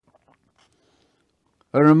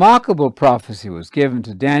A remarkable prophecy was given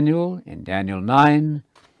to Daniel in Daniel 9,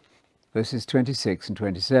 verses 26 and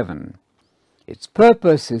 27. Its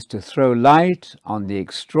purpose is to throw light on the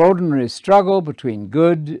extraordinary struggle between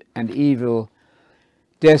good and evil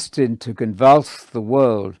destined to convulse the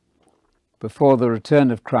world before the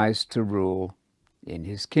return of Christ to rule in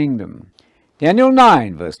his kingdom. Daniel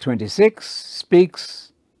 9, verse 26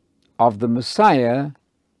 speaks of the Messiah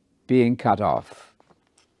being cut off,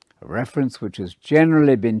 a reference which has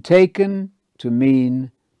generally been taken to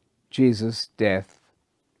mean Jesus' death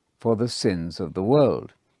for the sins of the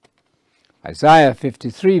world. Isaiah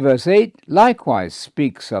 53, verse 8, likewise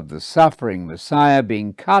speaks of the suffering Messiah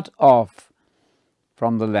being cut off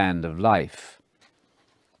from the land of life.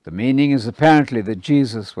 The meaning is apparently that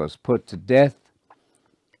Jesus was put to death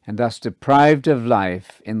and thus deprived of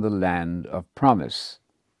life in the land of promise,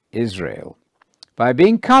 Israel. By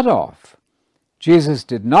being cut off, Jesus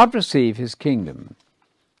did not receive his kingdom,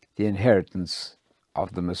 the inheritance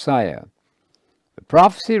of the Messiah. The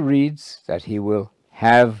prophecy reads that he will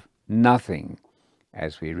have nothing,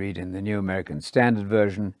 as we read in the New American Standard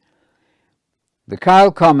Version. The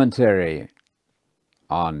Keil Commentary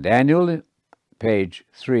on Daniel, page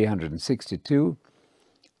 362,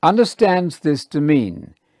 understands this to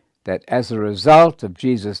mean that as a result of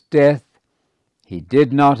Jesus' death, he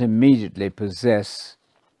did not immediately possess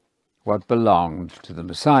what belonged to the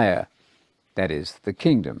Messiah, that is, the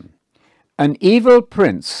kingdom. An evil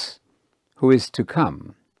prince who is to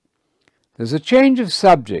come. There's a change of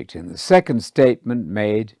subject in the second statement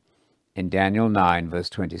made in Daniel 9, verse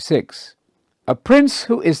 26. A prince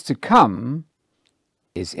who is to come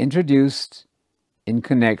is introduced in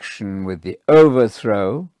connection with the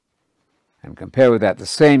overthrow, and compare with that the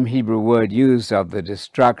same Hebrew word used of the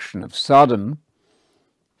destruction of Sodom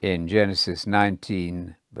in Genesis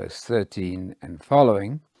 19, verse 13 and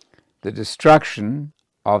following, the destruction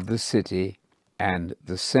of the city and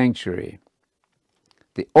the sanctuary.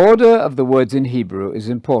 The order of the words in Hebrew is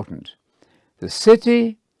important. The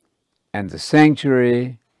city and the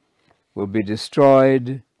sanctuary will be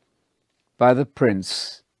destroyed by the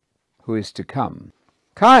prince who is to come.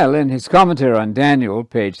 Keil, in his commentary on Daniel,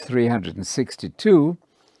 page 362,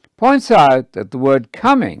 points out that the word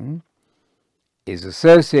coming is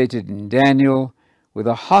associated in Daniel with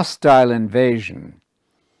a hostile invasion.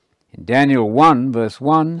 In Daniel 1, verse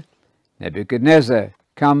 1, Nebuchadnezzar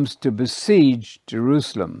comes to besiege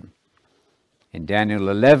Jerusalem. In Daniel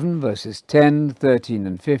 11, verses 10, 13,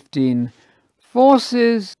 and 15,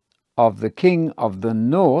 forces of the king of the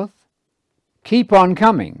north keep on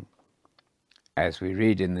coming, as we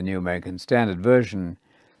read in the New American Standard Version,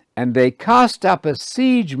 and they cast up a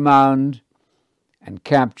siege mound and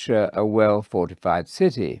capture a well-fortified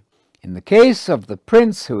city. In the case of the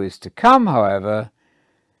prince who is to come, however,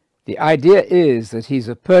 the idea is that he's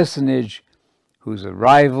a personage whose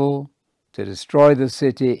arrival to destroy the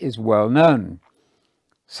city is well known.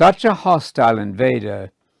 Such a hostile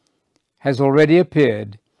invader has already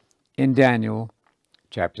appeared in Daniel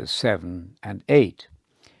chapters 7 and 8.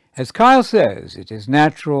 As Keil says, it is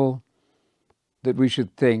natural that we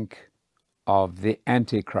should think of the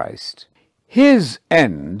Antichrist. His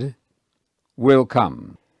end will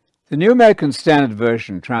come. The New American Standard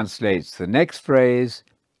Version translates the next phrase,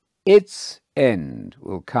 its end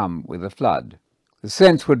will come with a flood. The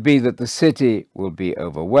sense would be that the city will be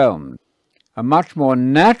overwhelmed. A much more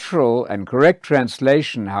natural and correct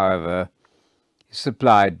translation, however, is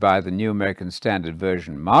supplied by the New American Standard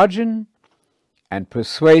Version margin and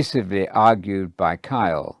persuasively argued by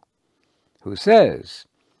Keil, who says,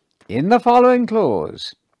 in the following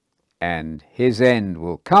clause, and his end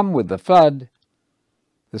will come with the flood,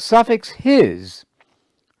 the suffix his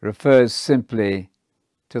refers simply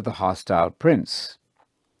to the hostile prince,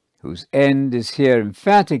 whose end is here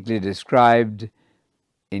emphatically described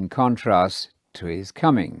in contrast to his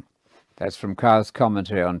coming. That's from Keil's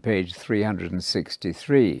commentary on page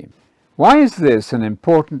 363. Why is this an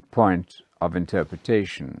important point of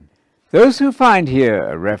interpretation? Those who find here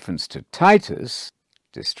a reference to Titus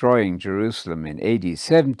destroying Jerusalem in AD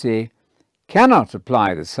 70 cannot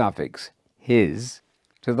apply the suffix his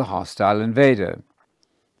to the hostile invader.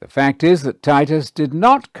 The fact is that Titus did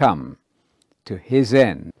not come to his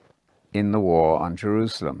end in the war on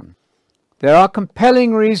Jerusalem. There are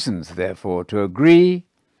compelling reasons, therefore, to agree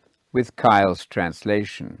with Keil's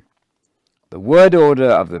translation. The word order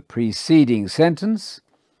of the preceding sentence,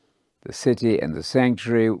 the city and the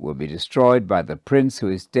sanctuary will be destroyed by the prince who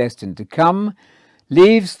is destined to come,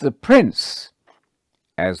 leaves the prince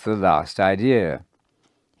as the last idea.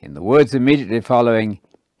 In the words immediately following,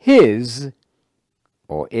 his,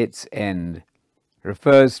 or its end,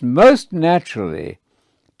 refers most naturally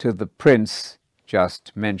to the prince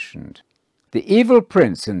just mentioned. The evil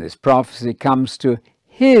prince in this prophecy comes to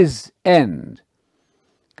his end.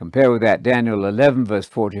 Compare with that Daniel 11 verse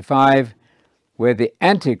 45, where the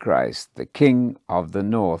Antichrist, the king of the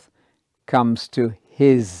north, comes to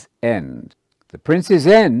his end. The prince's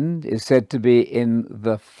end is said to be in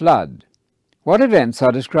the flood. What events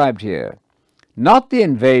are described here? Not the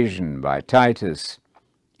invasion by Titus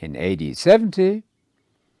in AD 70,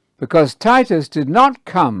 because Titus did not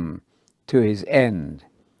come to his end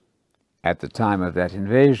at the time of that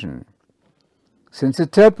invasion. Since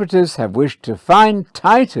interpreters have wished to find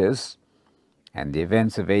Titus and the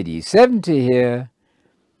events of AD 70 here,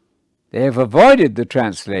 they have avoided the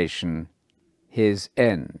translation, his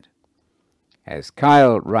end. As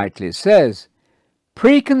Kyle rightly says,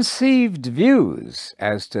 preconceived views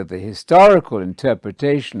as to the historical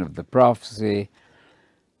interpretation of the prophecy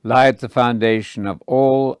lie at the foundation of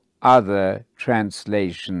all other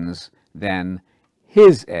translations than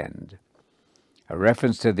his end. A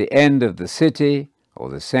reference to the end of the city or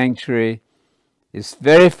the sanctuary is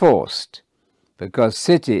very forced, because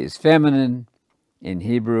city is feminine in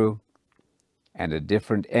Hebrew, and a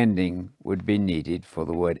different ending would be needed for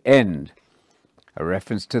the word end. A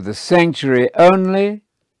reference to the sanctuary only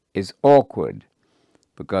is awkward,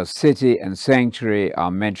 because city and sanctuary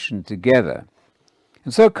are mentioned together.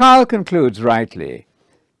 And so Kyle concludes rightly,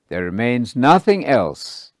 there remains nothing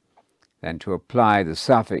else than to apply the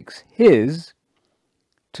suffix his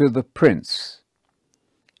to the prince.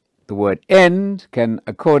 The word end can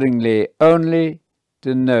accordingly only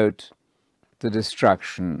denote the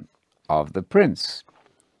destruction of the prince.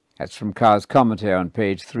 That's from Kyle's commentary on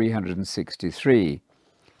page 363.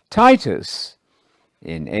 Titus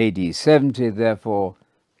in AD 70, therefore,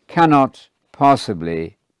 cannot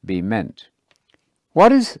possibly be meant.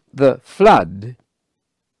 What is the flood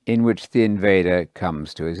in which the invader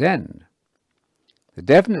comes to his end? The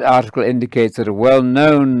definite article indicates that a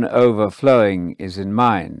well-known overflowing is in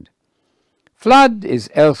mind. Flood is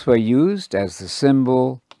elsewhere used as the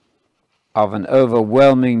symbol of an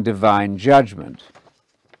overwhelming divine judgment.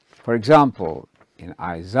 For example, in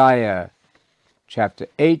Isaiah chapter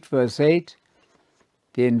 8, verse 8,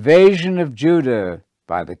 the invasion of Judah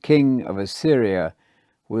by the king of Assyria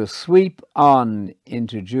will sweep on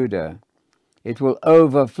into Judah. It will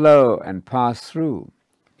overflow and pass through.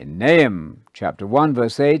 In Nahum chapter 1,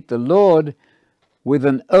 verse 8, the Lord, with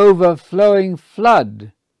an overflowing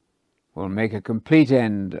flood, will make a complete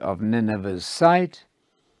end of Nineveh's sight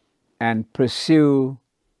and pursue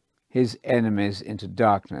his enemies into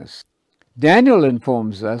darkness. Daniel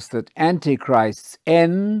informs us that Antichrist's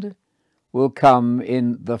end will come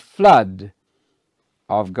in the flood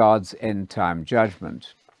of God's end-time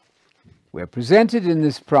judgment. We're presented in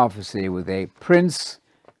this prophecy with a prince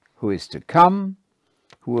who is to come,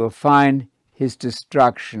 who will find his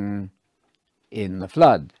destruction in the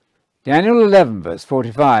flood. Daniel 11, verse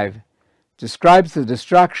 45, describes the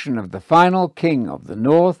destruction of the final king of the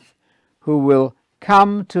north, who will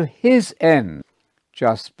come to his end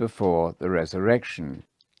just before the resurrection,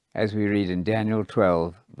 as we read in Daniel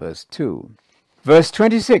 12, verse 2. Verse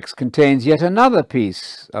 26 contains yet another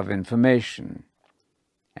piece of information.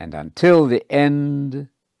 And until the end,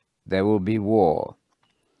 there will be war.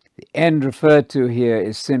 The end referred to here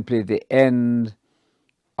is simply the end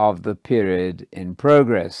of the period in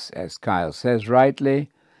progress, as Kyle says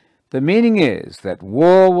rightly. The meaning is that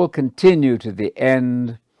war will continue to the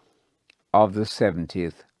end of the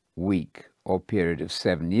 70th week, or period of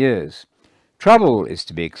 7 years. Trouble is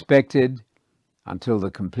to be expected until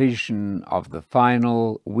the completion of the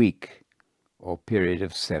final week, or period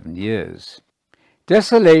of 7 years.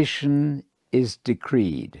 Desolation is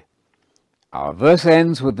decreed. Our verse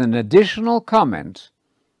ends with an additional comment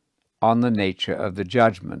on the nature of the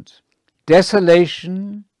judgment.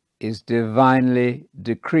 Desolation is divinely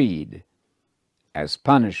decreed as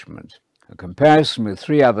punishment. A comparison with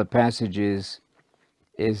 3 other passages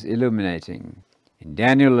is illuminating. In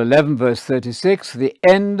Daniel 11, verse 36, the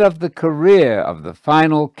end of the career of the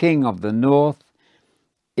final king of the north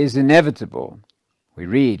is inevitable. We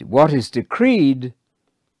read, what is decreed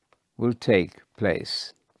will take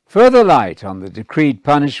place. Further light on the decreed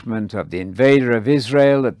punishment of the invader of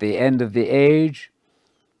Israel at the end of the age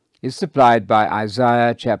is supplied by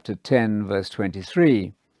Isaiah chapter 10, verse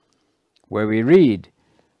 23, where we read,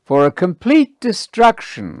 for a complete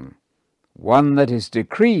destruction, one that is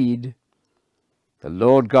decreed, the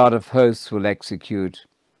Lord God of hosts will execute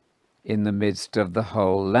in the midst of the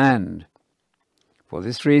whole land. For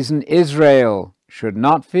this reason, Israel should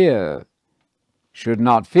not fear,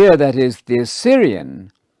 that is, the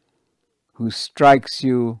Assyrian, who strikes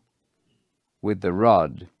you with the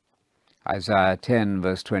rod. Isaiah 10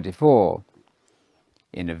 verse 24.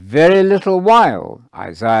 In a very little while,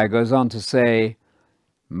 Isaiah goes on to say,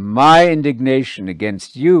 my indignation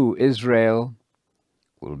against you, Israel,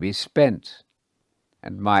 will be spent,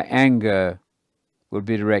 and my anger will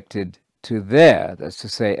be directed to their, that's to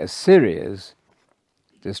say, Assyria's,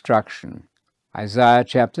 destruction. Isaiah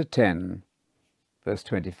chapter 10, verse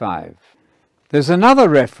 25. There's another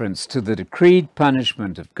reference to the decreed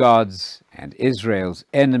punishment of God's and Israel's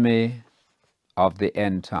enemy of the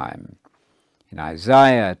end time. In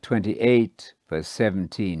Isaiah 28, verse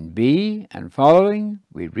 17b and following,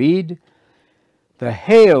 we read, the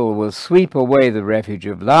hail will sweep away the refuge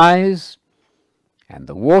of lies, and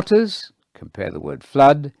the waters, compare the word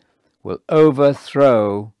flood, will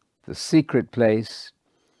overthrow the secret place,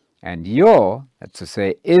 and your, that's to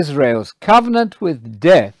say, Israel's covenant with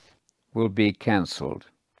death will be cancelled.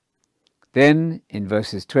 Then, in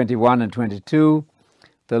verses 21 and 22,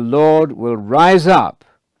 the Lord will rise up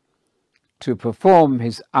to perform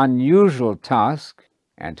his unusual task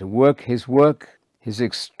and to work, his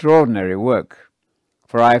extraordinary work.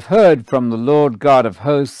 For I've heard from the Lord God of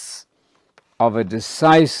hosts of a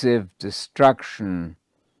decisive destruction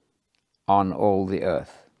on all the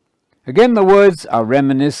earth. Again, the words are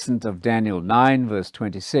reminiscent of Daniel 9, verse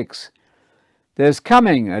 26. There's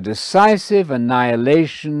coming a decisive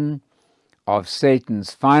annihilation of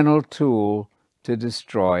Satan's final tool to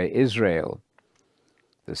destroy Israel.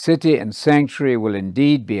 The city and sanctuary will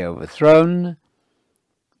indeed be overthrown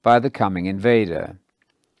by the coming invader.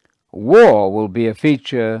 War will be a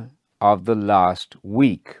feature of the last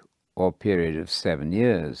week or period of 7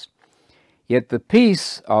 years. Yet the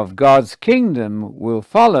peace of God's kingdom will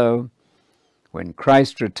follow when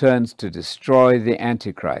Christ returns to destroy the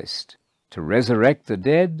Antichrist, to resurrect the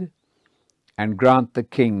dead, and grant the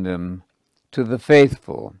kingdom to the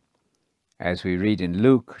faithful, as we read in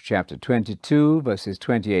Luke chapter 22, verses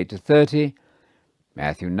 28 to 30,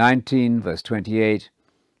 Matthew 19, verse 28,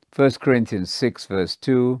 1 Corinthians 6, verse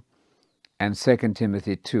 2, and 2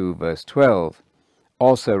 Timothy 2, verse 12.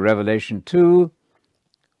 Also Revelation 2,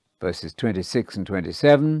 verses 26 and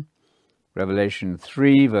 27, Revelation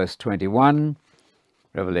 3, verse 21,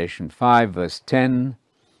 Revelation 5, verse 10,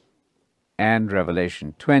 and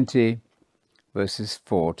Revelation 20, verses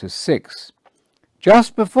 4 to 6.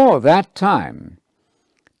 Just before that time,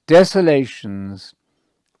 desolations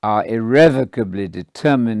are irrevocably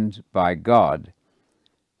determined by God.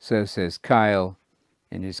 So says Keil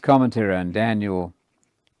in his commentary on Daniel,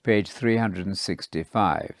 page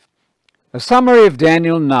 365. A summary of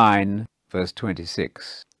Daniel 9, verse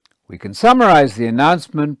 26. We can summarize the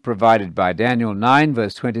announcement provided by Daniel 9,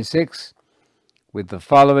 verse 26, with the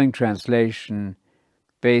following translation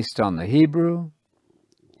based on the Hebrew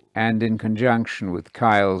and in conjunction with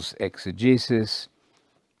Keil's exegesis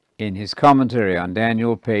in his commentary on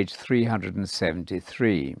Daniel, page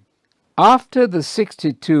 373. After the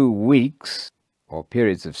 62 weeks, or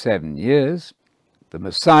periods of 7 years, the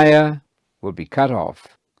Messiah will be cut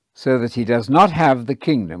off, so that he does not have the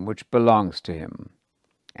kingdom which belongs to him.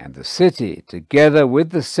 And the city, together with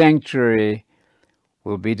the sanctuary,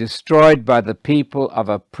 will be destroyed by the people of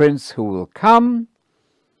a prince who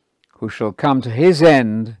shall come to his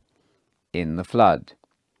end in the flood.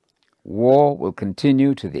 War will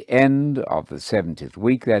continue to the end of the 70th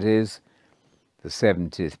week, that is, the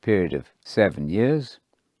 70th period of 7 years,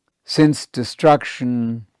 since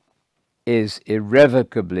destruction is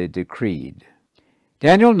irrevocably decreed.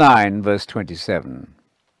 Daniel 9, verse 27.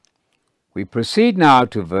 We proceed now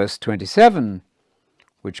to verse 27,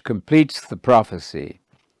 which completes the prophecy,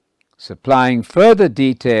 supplying further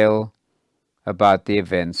detail about the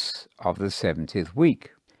events of the 70th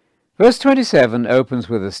week. Verse 27 opens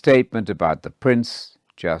with a statement about the prince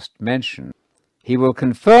just mentioned. He will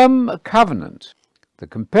confirm a covenant. The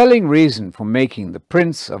compelling reason for making the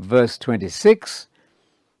prince of verse 26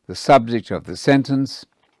 the subject of the sentence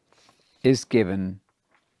is given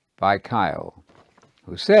by Keil,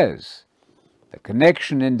 who says the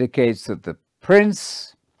connection indicates that the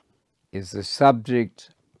prince is the subject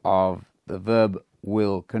of the verb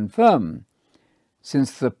will confirm,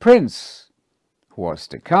 since the prince who was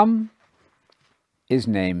to come is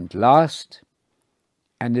named last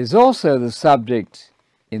and is also the subject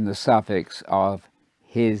in the suffix of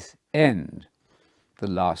his end, the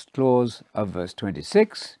last clause of verse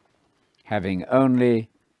 26, having only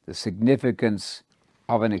the significance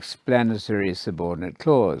of an explanatory subordinate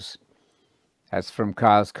clause. That's from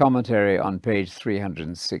Keil's commentary on page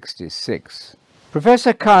 366.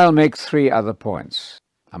 Professor Keil makes 3 other points.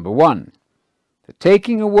 Number 1, the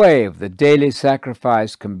taking away of the daily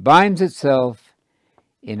sacrifice combines itself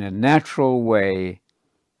in a natural way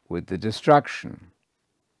with the destruction,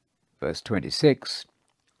 verse 26,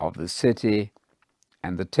 of the city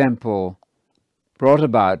and the temple brought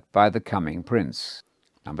about by the coming prince.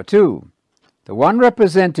 Number 2, the one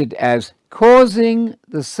represented as causing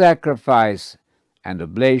the sacrifice and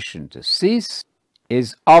oblation to cease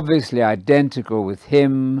is obviously identical with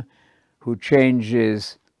him who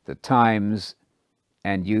changes the times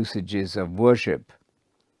and usages of worship,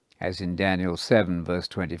 as in Daniel 7, verse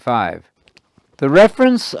 25. The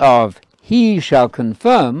reference of "he shall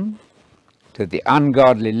confirm" to the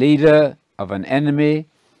ungodly leader of an enemy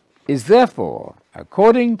is therefore,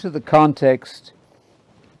 according to the context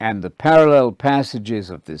and the parallel passages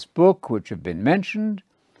of this book which have been mentioned,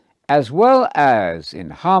 as well as in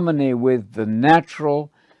harmony with the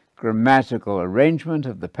natural grammatical arrangement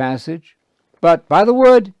of the passage. But by the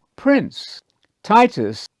word prince,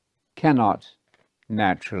 Titus cannot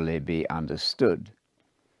naturally be understood.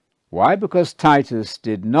 Why? Because Titus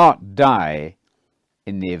did not die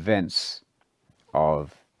in the events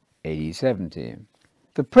of AD 70.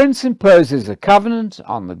 The prince imposes a covenant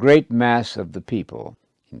on the great mass of the people,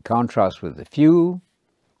 in contrast with the few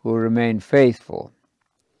who remain faithful.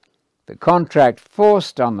 The contract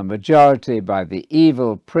forced on the majority by the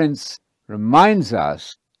evil prince reminds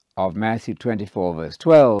us of Matthew 24, verse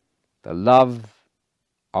 12, "The love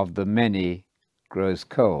of the many grows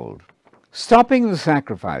cold." Stopping the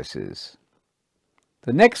sacrifices.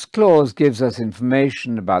 The next clause gives us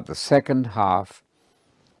information about the second half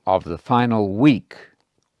of the final week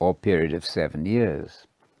or period of 7 years.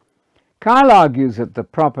 Kyle argues that the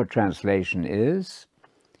proper translation is,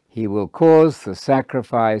 "He will cause the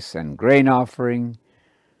sacrifice and grain offering,"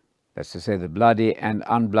 that's to say the bloody and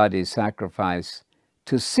unbloody sacrifice,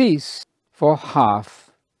 "to cease for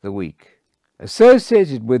half the week."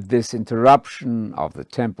 Associated with this interruption of the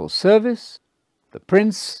temple service, the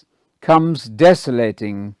prince comes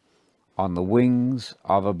desolating on the wings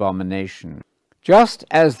of abomination. Just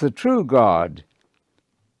as the true God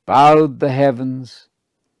bowed the heavens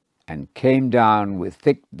and came down with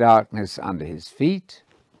thick darkness under his feet,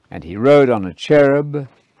 and he rode on a cherub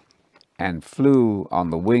and flew on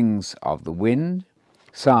the wings of the wind,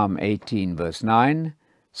 Psalm 18, verse 9,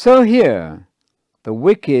 so here the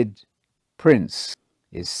wicked prince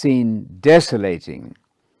is seen desolating,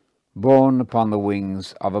 borne upon the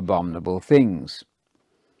wings of abominable things.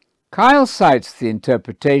 Kyle cites the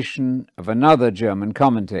interpretation of another German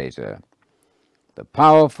commentator. The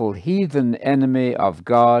powerful heathen enemy of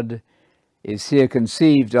God is here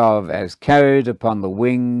conceived of as carried upon the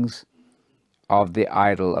wings of the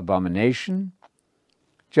idol abomination,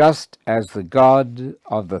 just as the God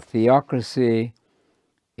of the theocracy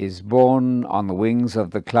is borne on the wings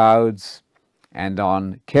of the clouds and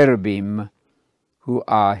on cherubim, who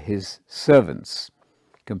are his servants.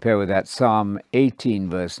 Compare with that Psalm 18,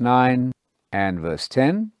 verse 9 and verse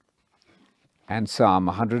 10, and Psalm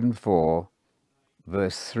 104,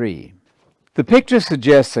 verse 3. The picture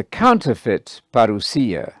suggests a counterfeit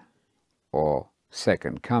parousia, or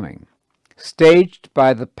second coming, staged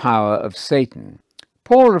by the power of Satan.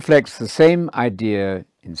 Paul reflects the same idea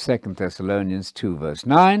in 2 Thessalonians 2, verse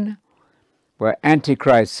 9, where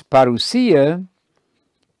Antichrist's parousia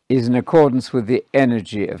is in accordance with the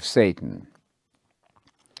energy of Satan.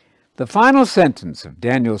 The final sentence of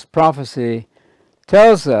Daniel's prophecy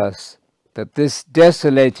tells us that this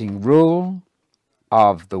desolating rule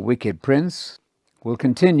of the wicked prince will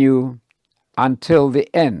continue until the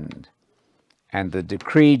end, and the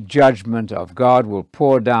decreed judgment of God will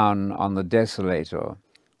pour down on the desolator.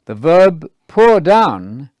 The verb pour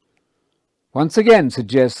down once again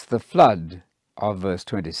suggests the flood of verse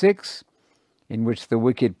 26, in which the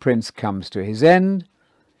wicked prince comes to his end.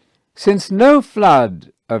 Since no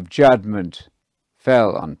flood of judgment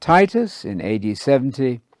fell on Titus in AD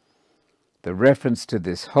 70, the reference to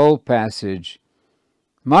this whole passage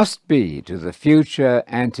must be to the future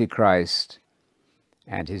Antichrist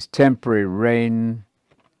and his temporary reign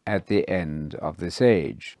at the end of this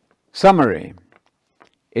age. Summary.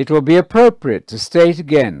 It will be appropriate to state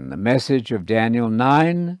again the message of Daniel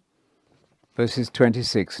 9, verses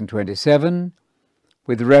 26 and 27,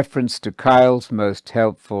 with reference to Kyle's most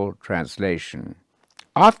helpful translation.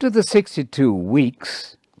 After the 62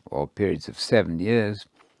 weeks, or periods of 7 years,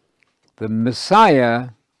 the Messiah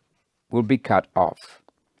will be cut off,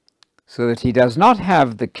 so that he does not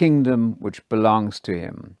have the kingdom which belongs to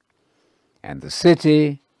him, and the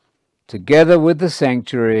city, together with the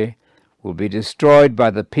sanctuary, will be destroyed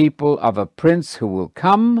by the people of a prince who will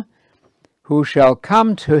come, who shall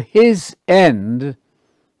come to his end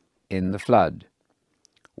in the flood.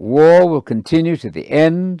 War will continue to the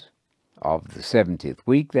end of the 70th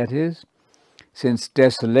week, that is, since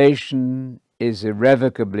desolation is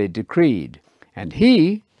irrevocably decreed. And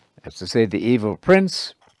he, that's to say the evil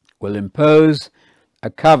prince, will impose a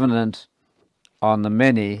covenant on the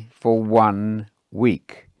many for 1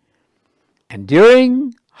 week. And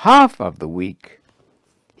during half of the week,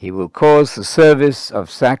 he will cause the service of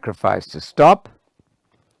sacrifice to stop,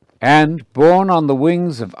 and, borne on the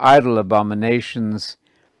wings of idol abominations,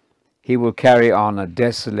 he will carry on a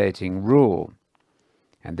desolating rule.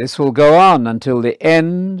 And this will go on until the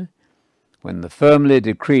end, when the firmly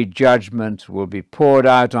decreed judgment will be poured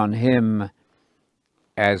out on him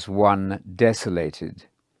as one desolated.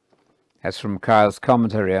 That's from Kyle's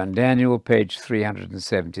commentary on Daniel, page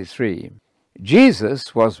 373.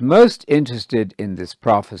 Jesus was most interested in this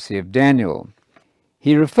prophecy of Daniel.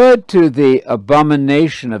 He referred to the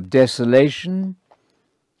abomination of desolation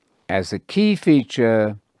as a key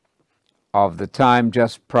feature of the time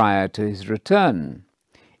just prior to his return.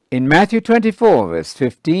 In Matthew 24, verse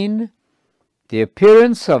 15, the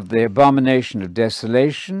appearance of the abomination of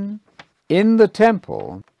desolation in the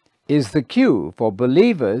temple is the cue for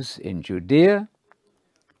believers in Judea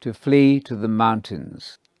to flee to the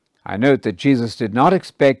mountains. I note that Jesus did not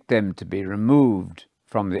expect them to be removed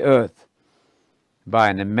from the earth by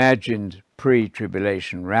an imagined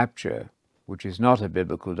pre-tribulation rapture, which is not a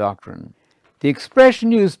biblical doctrine. The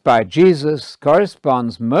expression used by Jesus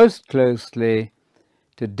corresponds most closely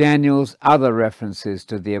to Daniel's other references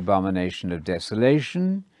to the abomination of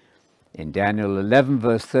desolation in Daniel 11,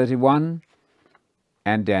 verse 31,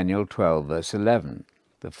 and Daniel 12, verse 11.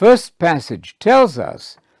 The first passage tells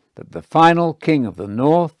us that the final king of the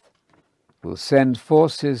north will send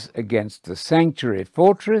forces against the sanctuary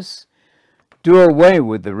fortress, do away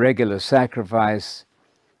with the regular sacrifice,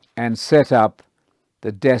 and set up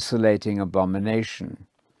the desolating abomination.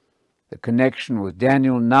 The connection with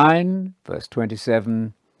Daniel 9, verse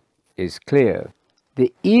 27, is clear.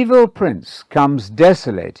 The evil prince comes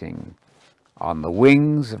desolating on the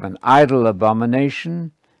wings of an idol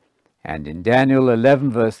abomination, and in Daniel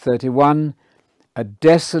 11, verse 31, a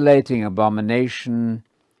desolating abomination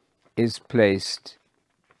is placed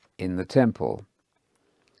in the temple.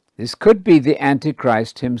 This could be the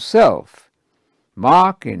Antichrist himself.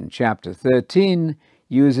 Mark, in chapter 13,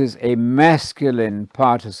 uses a masculine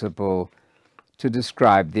participle to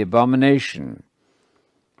describe the abomination.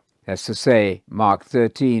 That's to say, Mark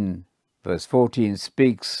 13, verse 14,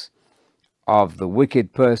 speaks of the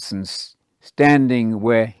wicked person standing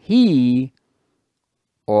where he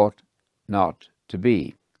ought not to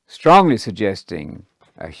be, strongly suggesting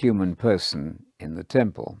a human person in the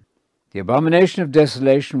temple. The abomination of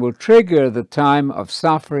desolation will trigger the time of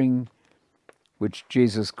suffering which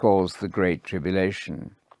Jesus calls the Great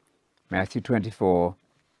Tribulation. Matthew 24,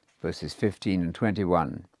 verses 15 and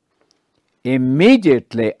 21.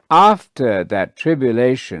 Immediately after that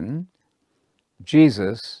tribulation,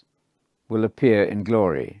 Jesus will appear in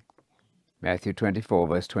glory. Matthew 24,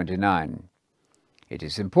 verse 29. It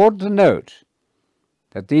is important to note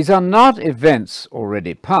that these are not events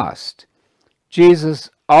already past. Jesus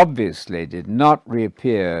obviously did not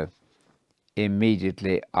reappear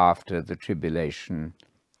immediately after the tribulation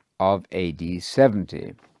of AD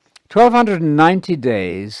 70. 1290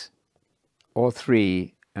 days, or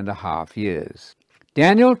 3.5 years.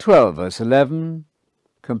 Daniel 12, verse 11,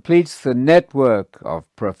 completes the network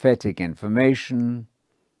of prophetic information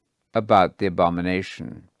about the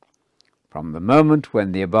abomination. From the moment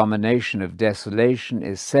when the abomination of desolation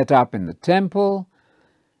is set up in the temple,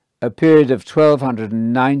 a period of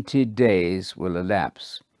 1290 days will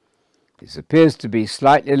elapse. This appears to be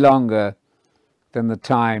slightly longer than the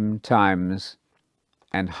times,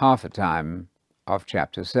 and half a time of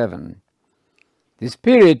chapter 7. This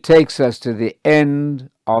period takes us to the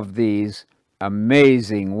end of these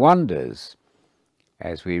amazing wonders,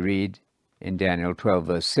 as we read in Daniel 12,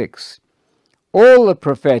 verse 6. All the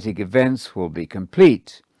prophetic events will be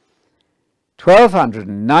complete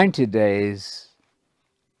 1290 days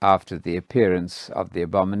after the appearance of the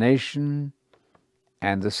abomination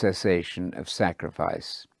and the cessation of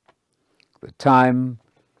sacrifice. The time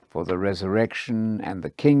for the resurrection and the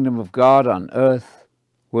kingdom of God on earth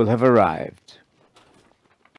will have arrived.